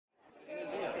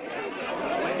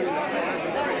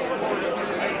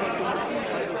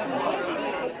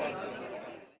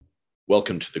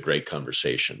Welcome to the great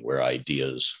conversation where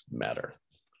ideas matter.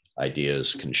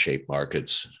 Ideas can shape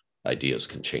markets. Ideas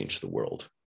can change the world.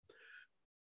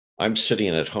 I'm sitting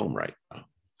at home right now,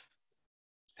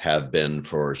 have been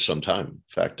for some time, in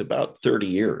fact, about 30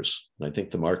 years. I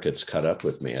think the market's caught up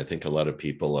with me. I think a lot of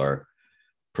people are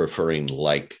preferring,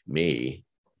 like me,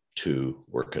 to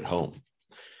work at home.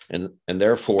 And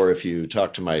therefore, if you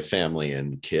talk to my family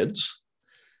and kids,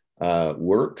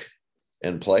 work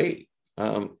and play,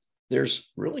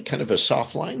 there's really kind of a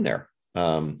soft line there.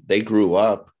 They grew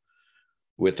up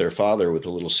with their father with a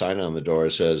little sign on the door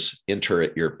that says, "Enter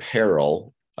at your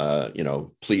peril,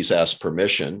 please ask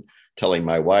permission," telling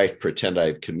my wife, pretend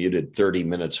I've commuted 30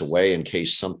 minutes away in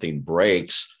case something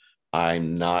breaks.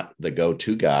 I'm not the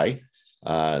go-to guy.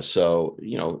 So,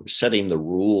 setting the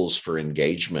rules for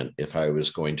engagement if I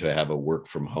was going to have a work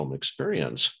from home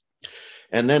experience.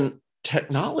 And then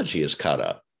technology has caught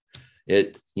up.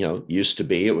 It, used to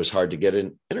be, it was hard to get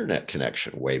an internet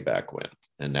connection way back when.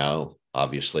 And now,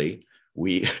 obviously,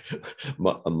 most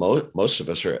of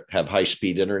us have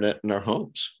high-speed internet in our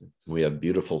homes. We have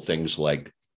beautiful things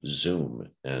like Zoom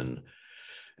and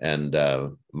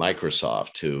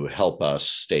Microsoft to help us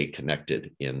stay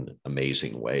connected in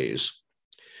amazing ways.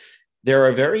 There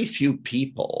are very few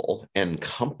people and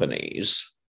companies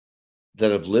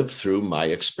that have lived through my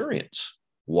experience,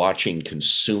 watching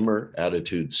consumer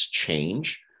attitudes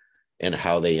change and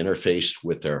how they interfaced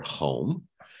with their home.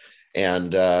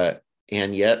 And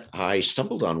yet I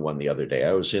stumbled on one the other day.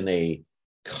 I was in a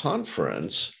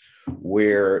conference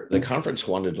where the conference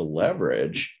wanted to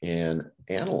leverage an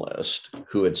analyst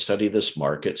who had studied this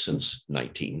market since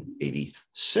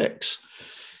 1986.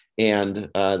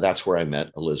 And that's where I met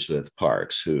Elizabeth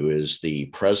Parks, who is the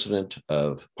president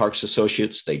of Parks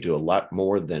Associates. They do a lot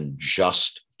more than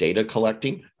just data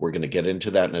collecting. We're going to get into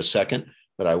that in a second,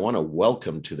 but I want to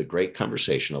welcome to the great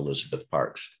conversation, Elizabeth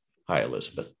Parks. Hi,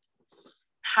 Elizabeth.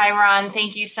 Hi, Ron.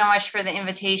 Thank you so much for the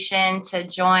invitation to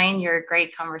join your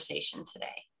great conversation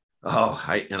today. Oh,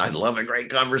 I love a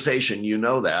great conversation. You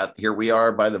know that. Here we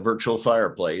are by the virtual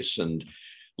fireplace and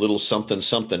little something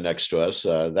next to us.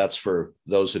 That's for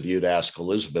those of you to ask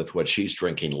Elizabeth what she's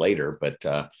drinking later,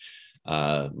 but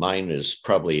mine is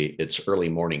probably it's early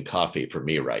morning coffee for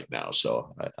me right now.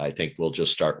 So I think we'll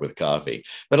just start with coffee.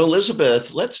 But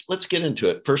Elizabeth, let's get into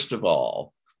it. First of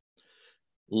all,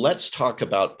 let's talk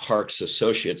about Parks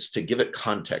Associates to give it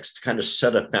context, to kind of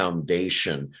set a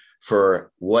foundation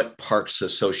for what Parks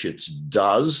Associates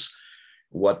does,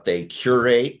 what they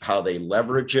curate, how they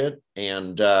leverage it.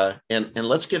 And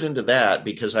let's get into that,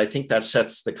 because I think that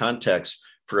sets the context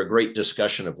for a great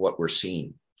discussion of what we're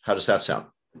seeing. How does that sound?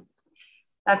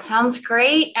 That sounds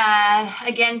great.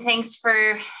 Again, thanks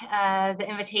for the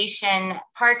invitation.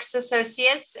 Parks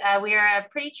Associates, we are a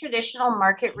pretty traditional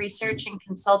market research and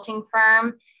consulting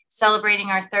firm celebrating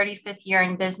our 35th year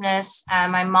in business.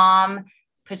 My mom,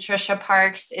 Patricia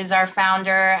Parks, is our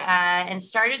founder and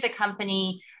started the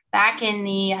company back in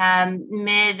the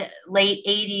late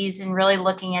 80s and really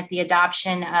looking at the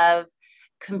adoption of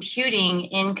computing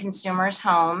in consumers'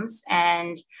 homes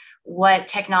and what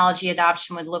technology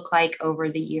adoption would look like over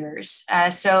the years.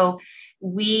 So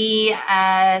we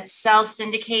sell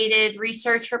syndicated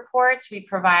research reports. We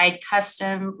provide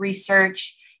custom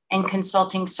research and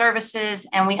consulting services.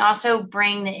 And we also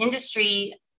bring the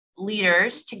industry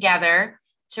leaders together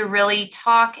to really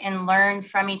talk and learn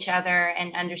from each other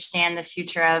and understand the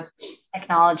future of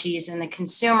technologies in the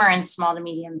consumer and small to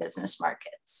medium business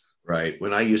markets. Right.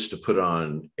 When I used to put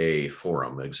on a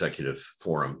forum, executive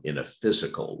forum, in a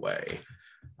physical way,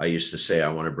 I used to say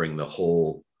I want to bring the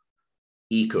whole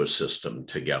ecosystem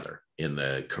together in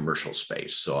the commercial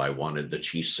space. So I wanted the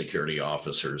chief security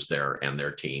officers there and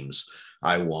their teams.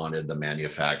 I wanted the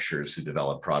manufacturers who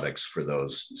develop products for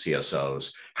those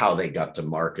CSOs, how they got to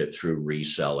market through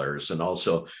resellers, and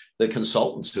also the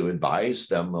consultants who advise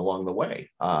them along the way.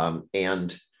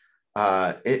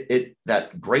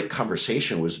 That great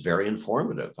conversation was very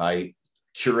informative. I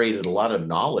curated a lot of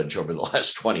knowledge over the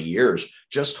last 20 years,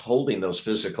 just holding those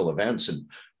physical events and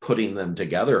putting them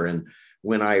together. And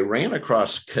when I ran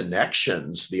across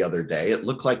Connections the other day, it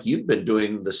looked like you'd been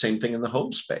doing the same thing in the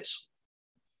home space.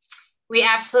 We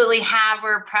absolutely have.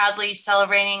 We're proudly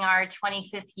celebrating our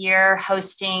 25th year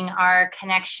hosting our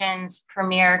Connections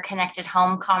Premier Connected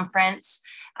Home Conference.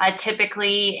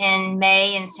 Typically in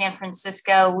May in San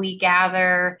Francisco, we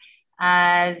gather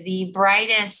the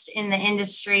brightest in the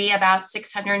industry, about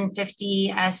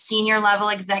 650 senior level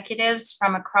executives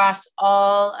from across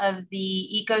all of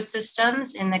the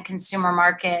ecosystems in the consumer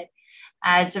market.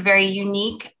 It's a very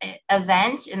unique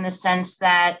event in the sense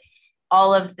that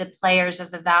all of the players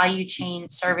of the value chain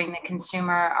serving the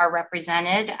consumer are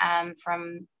represented,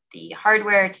 from the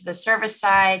hardware to the service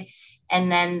side, and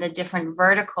then the different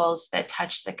verticals that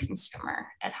touch the consumer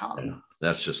at home. Yeah,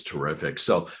 that's just terrific.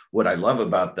 So what I love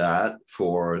about that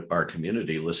for our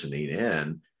community listening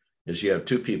in is you have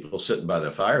two people sitting by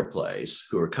the fireplace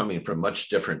who are coming from much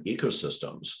different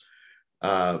ecosystems.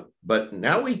 But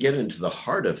now we get into the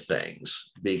heart of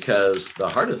things, because the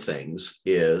heart of things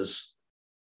is,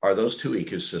 are those two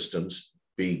ecosystems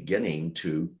beginning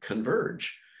to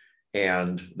converge?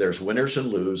 And there's winners and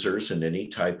losers in any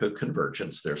type of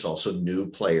convergence. There's also new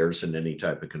players in any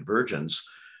type of convergence.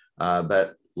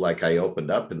 But like I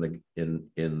opened up in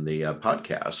the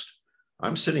podcast,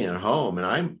 I'm sitting at home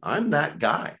and I'm that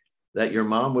guy that your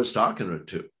mom was talking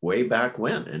to way back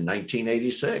when in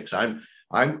 1986.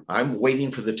 I'm waiting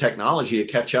for the technology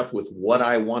to catch up with what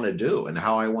I want to do and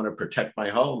how I want to protect my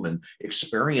home and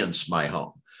experience my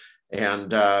home.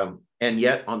 And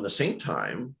yet on the same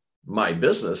time, my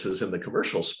business is in the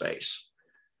commercial space.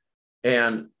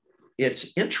 And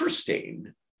it's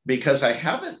interesting because I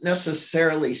haven't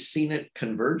necessarily seen it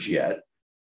converge yet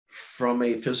from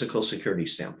a physical security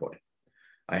standpoint.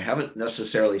 I haven't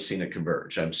necessarily seen it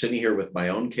converge. I'm sitting here with my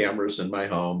own cameras in my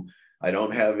home. I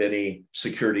don't have any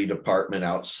security department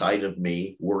outside of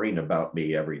me worrying about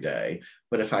me every day.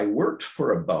 But if I worked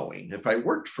for a Boeing, if I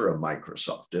worked for a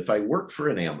Microsoft, if I worked for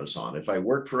an Amazon, if I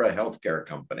worked for a healthcare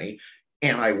company,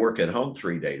 and I work at home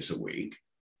 3 days a week,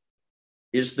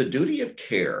 is the duty of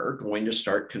care going to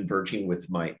start converging with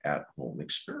my at-home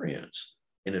experience?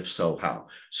 And if so, how?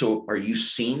 So are you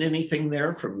seeing anything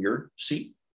there from your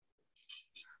seat?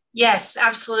 Yes,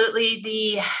 absolutely.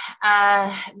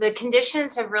 The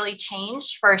conditions have really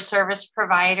changed for service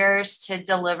providers to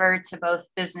deliver to both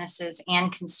businesses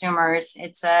and consumers.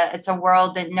 It's a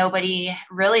world that nobody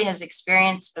really has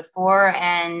experienced before,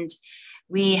 and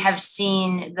we have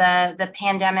seen the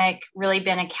pandemic really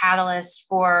been a catalyst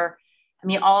for,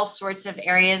 all sorts of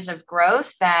areas of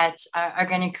growth that are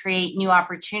going to create new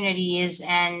opportunities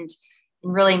and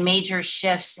really major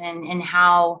shifts in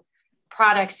how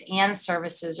products and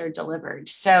services are delivered.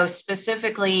 So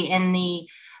specifically in the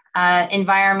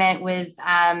environment with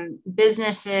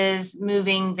businesses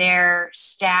moving their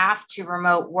staff to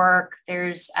remote work,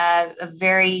 there's a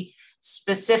very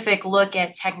specific look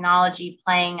at technology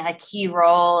playing a key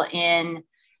role in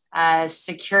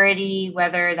security,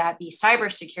 whether that be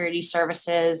cybersecurity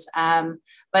services,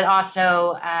 but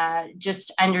also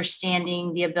just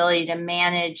understanding the ability to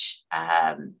manage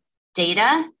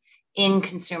data in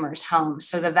consumers' homes.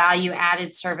 So the value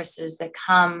added services that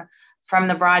come from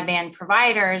the broadband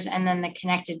providers and then the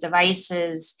connected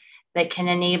devices that can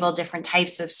enable different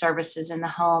types of services in the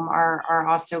home are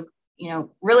also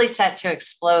really set to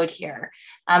explode here.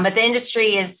 But the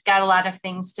industry has got a lot of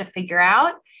things to figure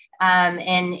out,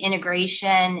 in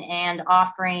integration and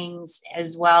offerings,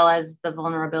 as well as the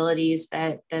vulnerabilities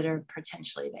that are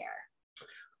potentially there.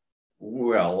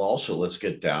 Well, also, let's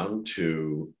get down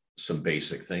to some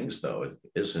basic things, though. It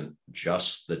isn't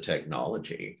just the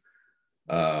technology.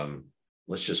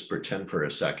 Let's just pretend for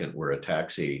a second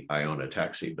I own a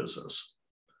taxi business.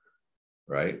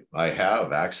 Right? I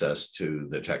have access to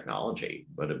the technology,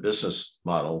 but a business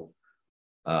model,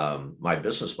 my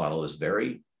business model is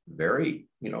very, very,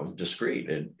 discreet.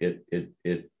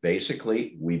 It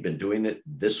basically, we've been doing it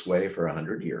this way for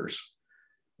 100 years.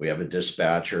 We have a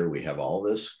dispatcher. We have all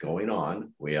this going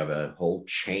on. We have a whole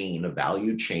chain, a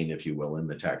value chain, if you will, in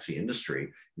the taxi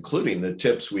industry, including the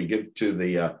tips we give to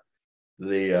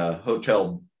the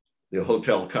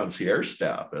hotel concierge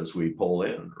staff as we pull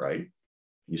in, right?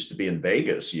 Used to be in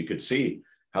Vegas, you could see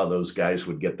how those guys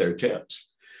would get their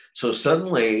tips. So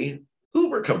suddenly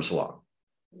Uber comes along.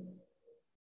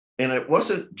 And it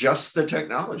wasn't just the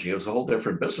technology, it was a whole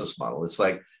different business model. It's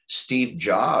like Steve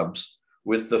Jobs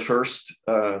with the first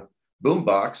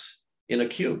boombox in a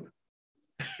cube,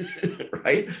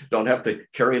 right? Don't have to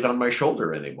carry it on my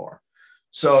shoulder anymore.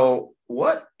 So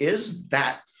what is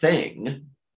that thing,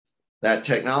 that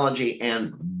technology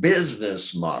and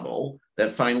business model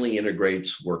that finally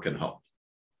integrates work and home?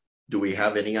 Do we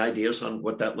have any ideas on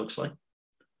what that looks like?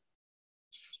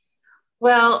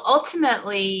 Well,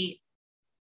 ultimately,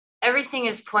 everything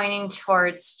is pointing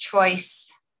towards choice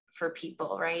for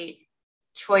people, right?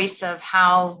 Choice of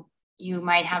how you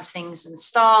might have things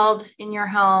installed in your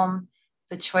home,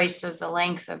 the choice of the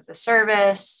length of the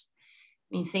service.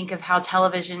 Think of how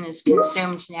television is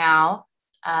consumed now.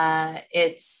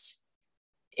 It's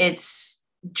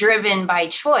driven by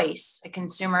choice. A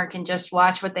consumer can just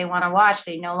watch what they want to watch.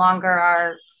 They no longer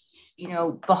are,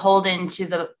 beholden to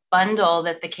the bundle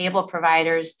that the cable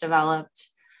providers developed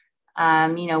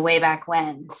way back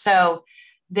when. So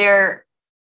there's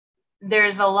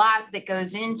a lot that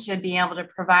goes into being able to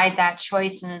provide that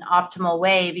choice in an optimal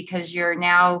way, because you're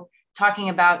now talking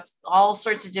about all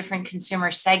sorts of different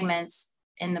consumer segments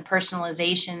and the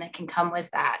personalization that can come with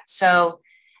that. So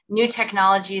new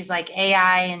technologies like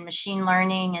AI and machine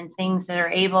learning and things that are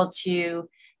able to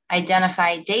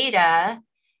identify data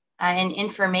and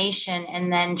information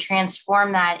and then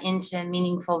transform that into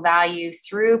meaningful value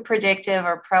through predictive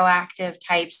or proactive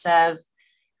types of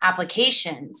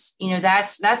applications.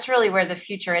 That's really where the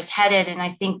future is headed. And I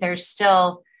think there's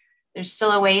still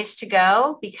a ways to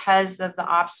go because of the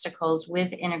obstacles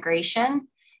with integration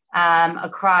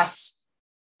across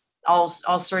all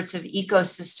sorts of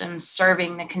ecosystems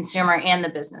serving the consumer and the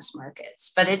business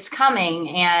markets. But it's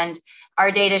coming, and our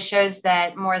data shows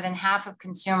that more than half of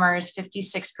consumers,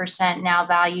 56%, now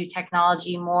value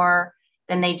technology more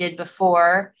than they did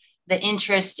before. The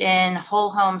interest in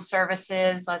whole home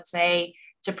services, let's say,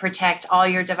 to protect all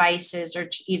your devices, or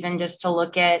even just to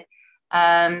look at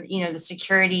the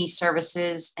security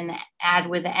services and add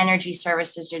with the energy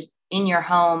services in your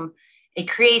home, it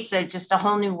creates just a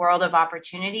whole new world of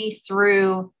opportunity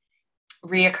through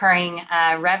reoccurring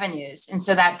revenues. And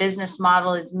so that business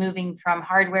model is moving from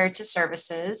hardware to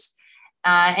services,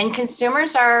 and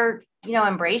consumers are,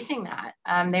 embracing that.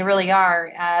 They really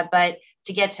are. But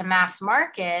to get to mass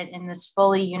market in this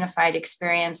fully unified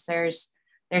experience, there's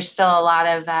still a lot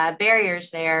of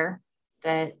barriers there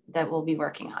that we'll be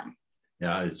working on.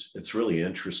 Yeah, it's really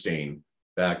interesting.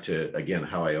 Back to, again,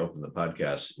 how I opened the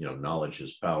podcast, knowledge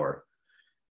is power.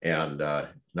 And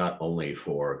not only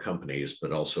for companies,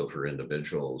 but also for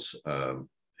individuals.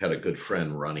 Had a good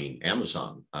friend running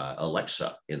Amazon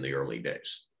Alexa in the early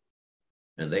days.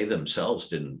 And they themselves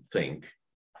didn't think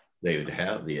they would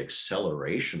have the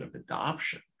acceleration of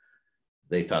adoption.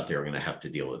 They thought they were going to have to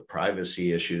deal with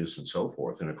privacy issues and so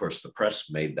forth. And of course, the press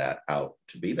made that out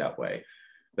to be that way.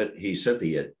 But he said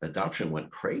the adoption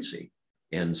went crazy.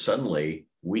 And suddenly,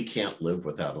 we can't live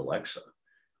without Alexa.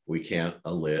 We can't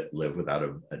live without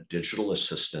a digital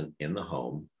assistant in the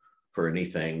home for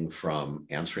anything from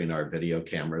answering our video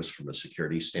cameras from a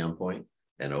security standpoint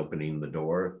and opening the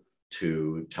door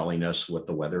to telling us what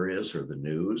the weather is or the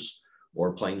news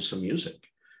or playing some music.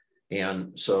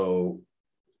 And so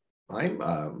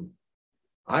I'm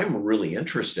really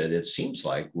interested. It seems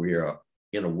like we're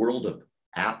in a world of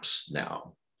apps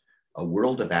now, a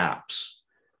world of apps,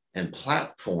 and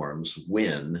platforms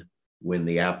win when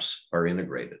the apps are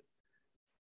integrated.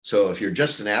 So if you're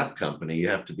just an app company, you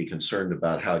have to be concerned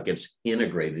about how it gets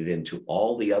integrated into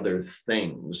all the other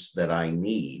things that I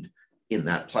need in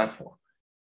that platform,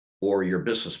 or your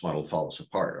business model falls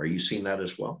apart. Are you seeing that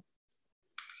as well?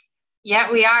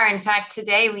 Yeah, we are. In fact,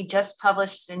 today we just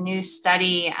published a new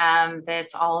study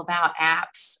that's all about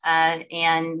apps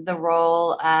and the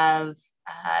role of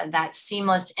that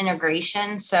seamless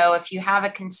integration. So if you have a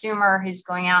consumer who's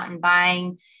going out and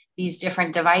buying these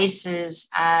different devices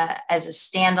as a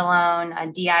standalone, a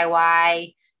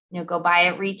DIY, go buy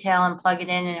it retail and plug it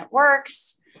in and it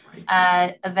works.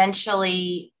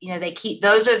 Eventually, they keep,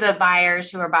 those are the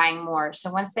buyers who are buying more.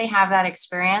 So once they have that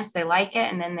experience, they like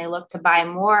it, and then they look to buy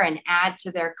more and add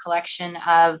to their collection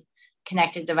of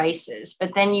connected devices.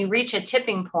 But then you reach a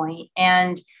tipping point,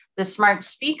 and the smart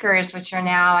speakers, which are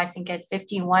now, I think, at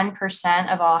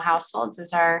 51% of all households,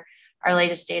 is our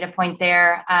latest data point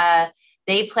there.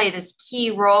 They play this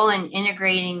key role in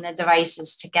integrating the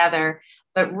devices together.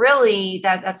 But really,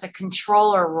 that's a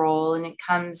controller role, and it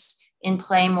comes in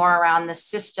play more around the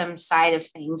system side of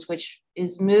things, which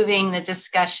is moving the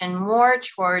discussion more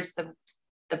towards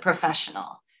the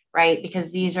professional, right?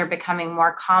 Because these are becoming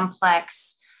more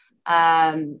complex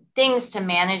things to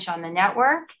manage on the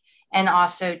network, and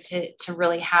also to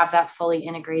really have that fully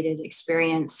integrated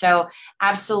experience. So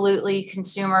absolutely,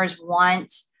 consumers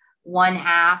want one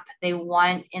app. They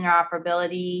want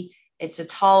interoperability. It's a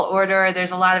tall order. There's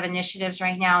a lot of initiatives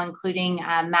right now, including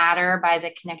Matter by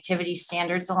the Connectivity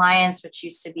Standards Alliance, which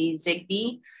used to be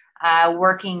Zigbee,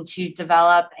 working to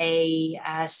develop a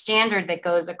standard that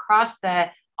goes across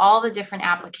all the different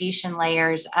application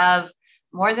layers of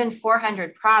more than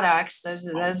 400 products. Those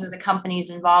are the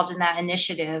companies involved in that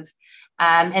initiative.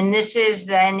 And this is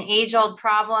an age-old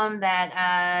problem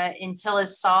that until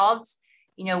it's solved,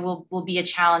 will be a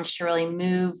challenge to really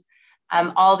move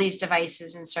all these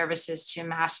devices and services to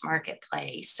mass market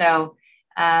play. So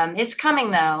it's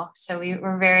coming though. So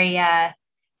we're very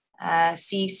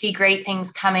see great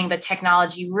things coming, but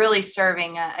technology really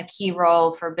serving a key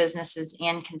role for businesses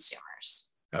and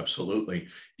consumers. Absolutely. If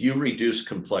you reduce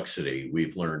complexity,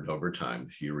 we've learned over time,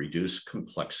 if you reduce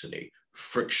complexity,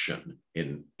 friction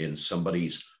in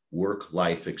somebody's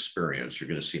work-life experience, you're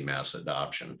going to see mass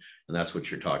adoption. And that's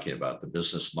what you're talking about. The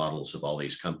business models of all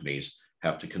these companies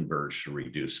have to converge to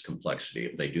reduce complexity.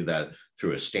 If they do that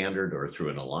through a standard or through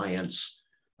an alliance,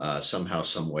 somehow,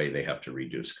 some way, they have to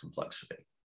reduce complexity.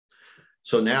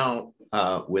 So now,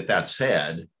 with that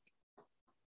said,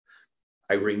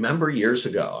 I remember years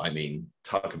ago, I mean,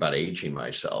 talk about aging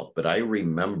myself, but I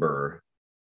remember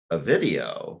a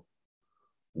video.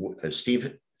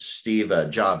 Steve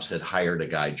Jobs had hired a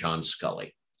guy, John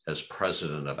Sculley, as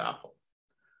president of Apple.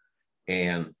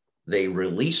 And they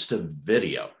released a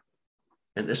video,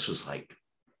 and this was like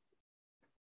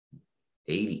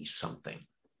 80 something.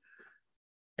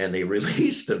 And they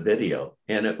released a video,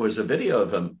 and it was a video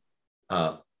of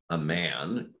a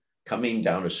man coming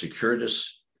down a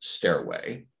circuitous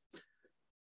stairway.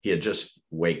 He had just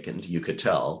wakened, you could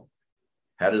tell,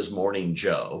 had his morning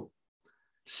Joe,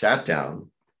 sat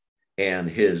down, and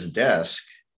his desk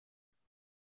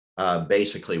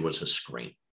basically was a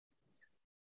screen.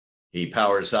 He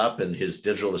powers up, and his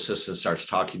digital assistant starts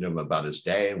talking to him about his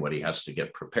day and what he has to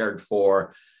get prepared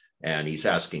for. And he's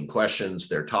asking questions.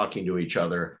 They're talking to each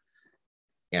other.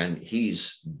 And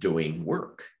he's doing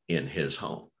work in his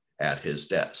home at his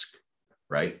desk,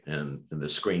 right? And the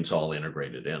screen's all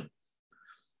integrated in.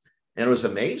 And it was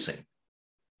amazing.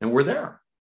 And we're there.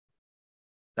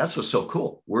 That's what's so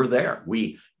cool. We're there.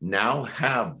 We now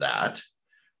have that.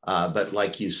 But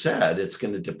like you said, it's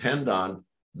going to depend on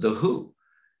the who.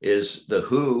 Is the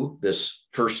who, this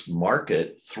first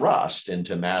market thrust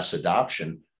into mass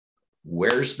adoption,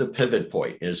 where's the pivot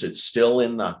point? Is it still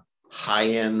in the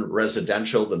high-end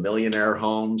residential, the millionaire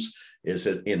homes? Is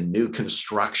it in new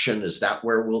construction? Is that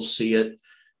where we'll see it?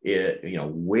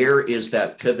 Where is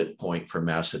that pivot point for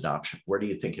mass adoption? Where do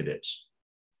you think it is?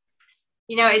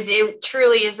 It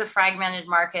truly is a fragmented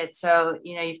market. So,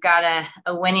 you've got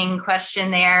a winning question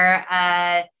there.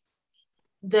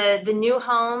 The new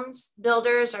homes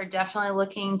builders are definitely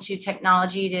looking to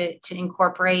technology to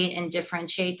incorporate and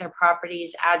differentiate their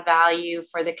properties, add value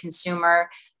for the consumer.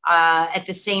 At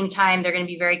the same time, they're going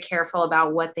to be very careful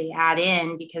about what they add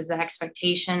in, because the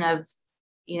expectation of,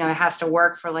 it has to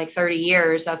work for like 30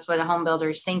 years. That's what a home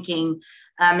builder is thinking.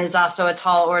 Is also a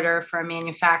tall order for a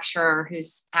manufacturer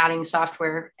who's adding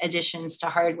software additions to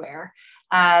hardware.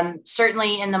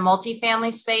 Certainly in the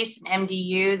multifamily space,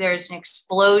 MDU, there's an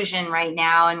explosion right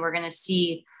now, and we're going to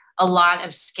see a lot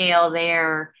of scale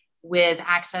there with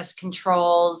access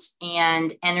controls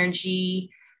and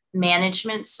energy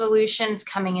management solutions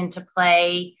coming into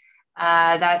play.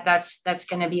 That's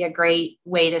going to be a great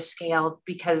way to scale,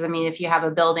 because if you have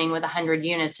a building with 100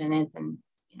 units in it, then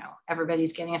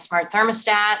everybody's getting a smart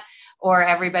thermostat, or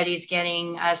everybody's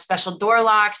getting special door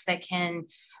locks that can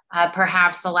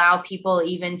perhaps allow people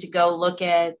even to go look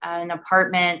at an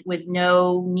apartment with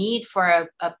no need for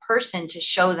a person to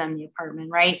show them the apartment,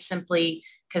 right? Simply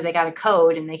because they got a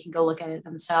code and they can go look at it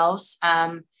themselves,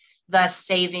 thus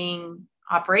saving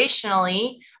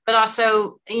operationally, but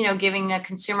also, giving the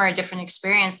consumer a different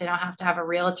experience. They don't have to have a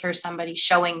realtor, somebody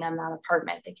showing them that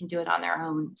apartment. They can do it on their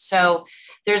own. So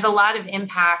there's a lot of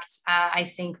impact, I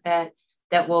think, that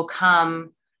will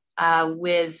come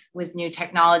with new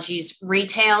technologies.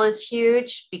 Retail is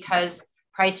huge because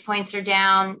price points are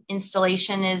down.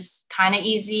 Installation is kind of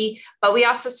easy, but we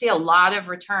also see a lot of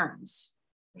returns.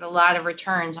 There's a lot of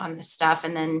returns on this stuff.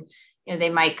 And then, they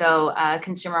might go,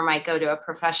 consumer might go to a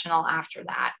professional after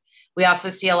that. We also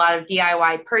see a lot of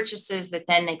DIY purchases that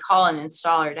then they call an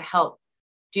installer to help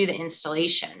do the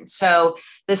installation. So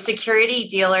the security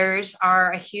dealers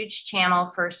are a huge channel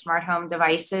for smart home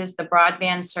devices. The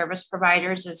broadband service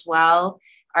providers as well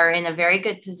are in a very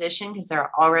good position because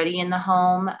they're already in the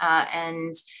home.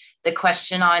 And the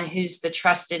question on who's the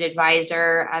trusted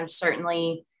advisor,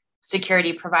 certainly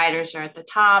security providers are at the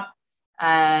top.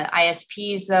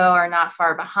 ISPs, though, are not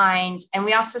far behind. And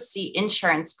we also see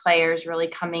insurance players really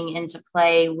coming into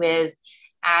play with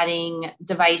adding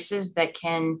devices that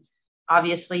can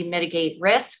obviously mitigate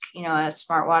risk, a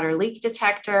smart water leak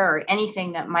detector or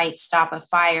anything that might stop a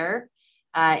fire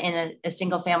in a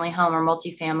single family home or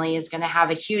multifamily is going to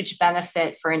have a huge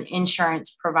benefit for an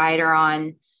insurance provider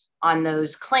on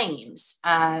those claims.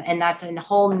 And that's a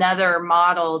whole nother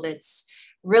model that's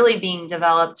really being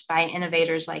developed by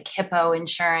innovators like Hippo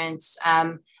Insurance.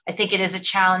 I think it is a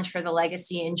challenge for the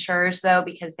legacy insurers, though,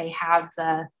 because they have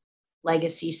the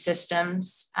legacy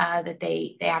systems that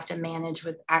they have to manage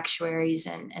with actuaries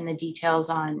and the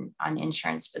details on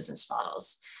insurance business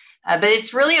models. But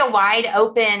it's really a wide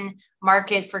open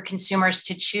market for consumers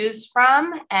to choose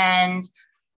from. And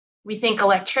we think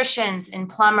electricians and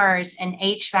plumbers and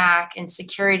HVAC and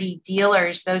security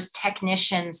dealers, those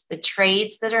technicians, the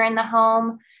trades that are in the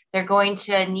home, They're going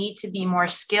to need to be more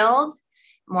skilled,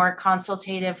 more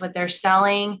consultative with their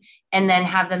selling, and then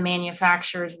have the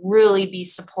manufacturers really be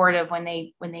supportive when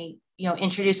they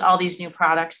introduce all these new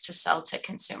products to sell to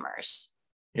consumers.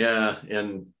 Yeah,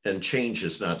 and change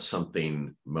is not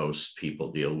something most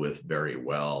people deal with very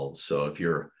well. So if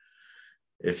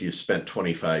you spent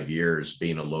 25 years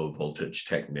being a low voltage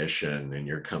technician and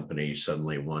your company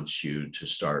suddenly wants you to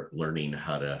start learning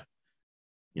how to,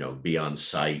 be on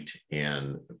site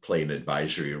and play an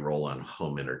advisory role on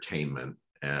home entertainment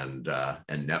and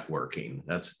networking,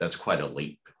 that's quite a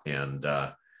leap. And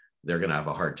they're going to have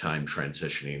a hard time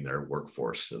transitioning their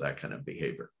workforce to that kind of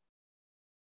behavior.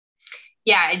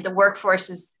 Yeah, the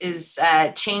workforce is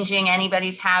changing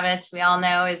anybody's habits. We all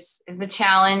know is a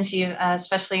challenge. You,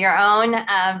 especially your own,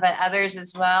 but others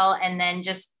as well. And then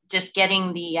just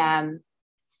getting them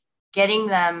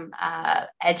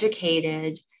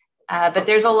educated. But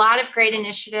there's a lot of great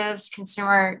initiatives.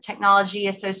 Consumer Technology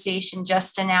Association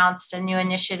just announced a new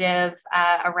initiative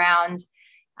around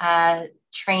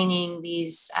training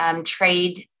these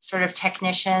trade sort of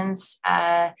technicians.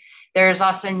 There's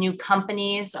also new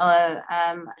companies.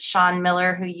 Sean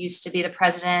Miller, who used to be the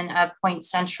president of Point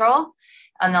Central,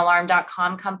 an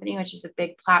alarm.com company, which is a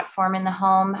big platform in the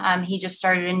home. He just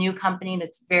started a new company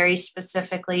that's very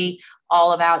specifically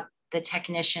all about the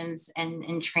technicians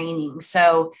and training.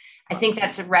 So I think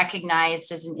that's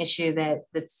recognized as an issue that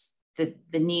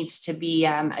needs to be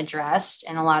addressed.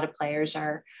 And a lot of players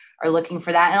are looking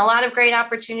for that, and a lot of great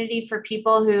opportunity for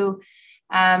people who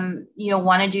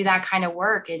want to do that kind of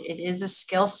work. It is a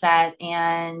skill set,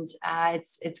 and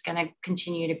it's going to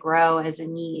continue to grow as a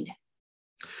need.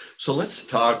 So let's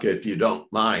talk, if you don't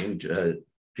mind.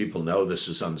 People know this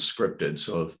is unscripted,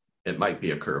 so it might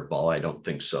be a curveball. I don't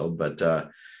think so, but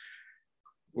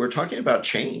we're talking about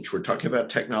change. We're talking about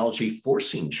technology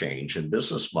forcing change in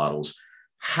business models.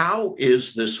 How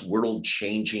is this world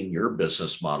changing your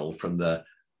business model from the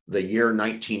year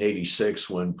 1986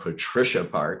 when Patricia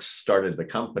Parks started the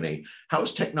company? How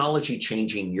is technology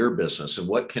changing your business, and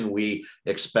what can we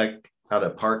expect out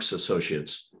of Parks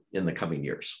Associates in the coming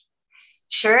years?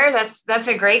 Sure, that's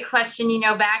a great question.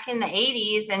 Back in the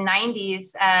 80s and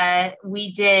 90s,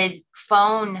 we did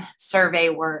phone survey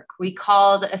work. We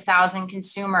called 1,000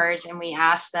 consumers and we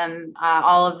asked them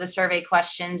all of the survey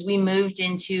questions. We moved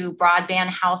into broadband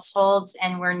households,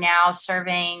 and we're now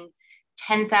surveying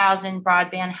 10,000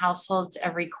 broadband households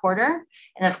every quarter.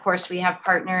 And of course, we have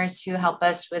partners who help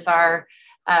us with our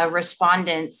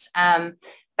respondents.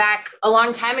 Back a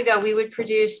long time ago, we would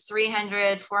produce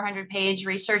 300, 400-page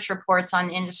research reports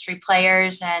on industry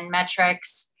players and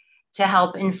metrics to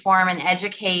help inform and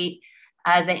educate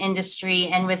the industry.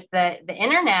 And with the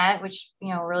internet, which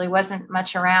really wasn't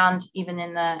much around even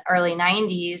in the early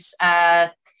 90s,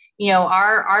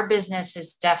 our business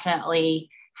has definitely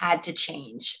had to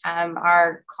change.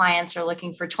 Our clients are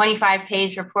looking for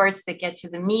 25-page reports that get to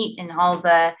the meat and all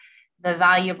the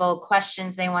valuable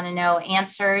questions they want to know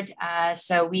answered.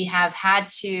 So we have had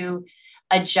to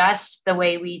adjust the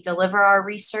way we deliver our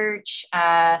research.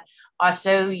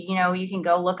 Also, you can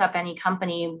go look up any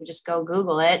company, just go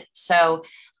Google it. So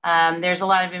there's a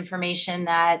lot of information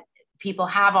that people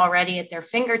have already at their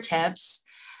fingertips.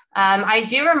 I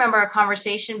do remember a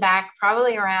conversation back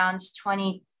probably around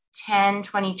 2010,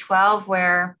 2012,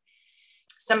 where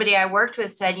somebody I worked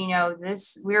with said,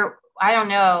 I don't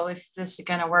know if this is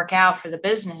going to work out for the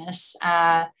business.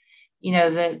 The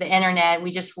internet, we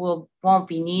just won't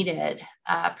be needed,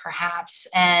 perhaps.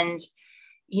 And,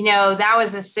 that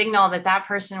was a signal that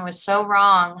person was so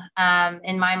wrong.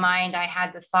 In my mind, I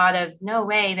had the thought of, no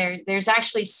way, there's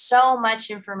actually so much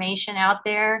information out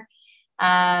there.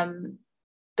 But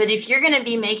if you're going to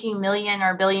be making million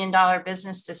or $1 billion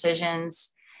business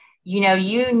decisions,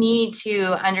 you need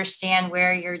to understand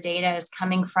where your data is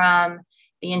coming from,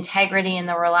 the integrity and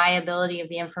the reliability of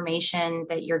the information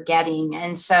that you're getting.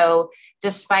 And so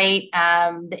despite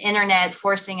the internet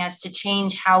forcing us to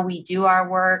change how we do our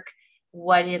work,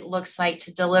 what it looks like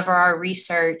to deliver our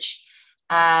research,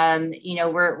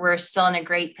 we're still in a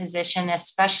great position,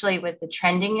 especially with the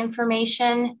trending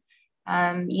information.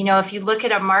 If you look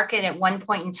at a market at one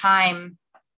point in time,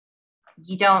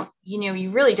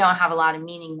 you really don't have a lot of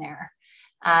meaning there.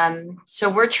 So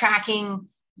we're tracking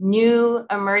new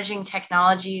emerging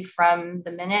technology from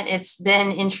the minute it's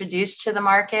been introduced to the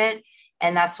market.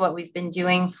 And that's what we've been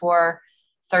doing for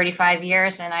 35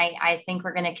 years. And I think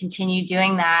we're going to continue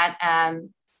doing that.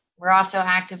 We're also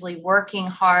actively working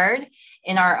hard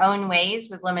in our own ways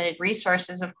with limited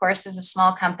resources, of course, as a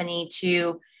small company,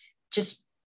 to just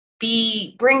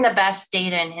bring the best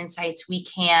data and insights we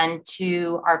can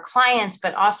to our clients,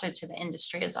 but also to the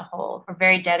industry as a whole. We're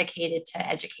very dedicated to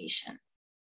education.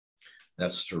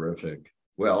 That's terrific.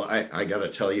 Well, I got to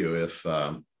tell you, if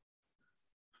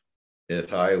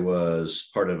I was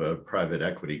part of a private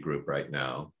equity group right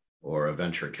now, or a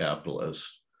venture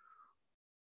capitalist,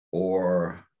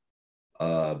 or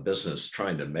a business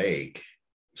trying to make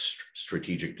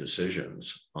strategic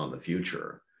decisions on the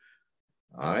future,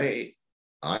 I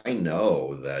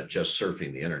know that just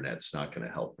surfing the internet's not going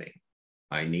to help me.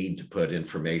 I need to put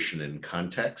information in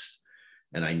context,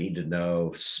 and I need to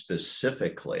know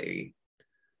specifically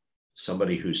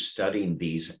somebody who's studying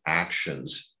these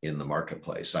actions in the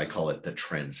marketplace. I call it the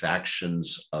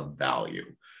transactions of value.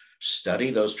 Study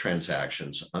those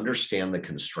transactions, understand the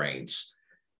constraints,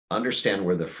 understand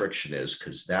where the friction is,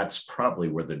 because that's probably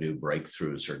where the new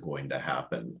breakthroughs are going to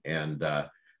happen. And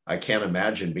I can't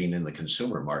imagine being in the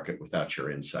consumer market without your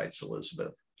insights,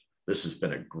 Elizabeth. This has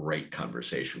been a great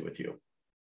conversation with you.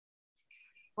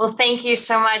 Well, thank you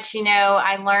so much.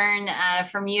 I learn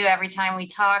from you every time we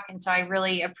talk. And so I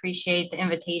really appreciate the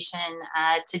invitation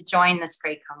to join this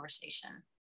great conversation.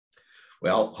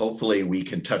 Well, hopefully we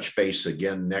can touch base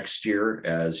again next year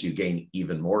as you gain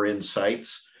even more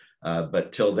insights.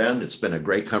 But till then, it's been a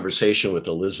great conversation with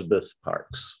Elizabeth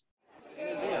Parks.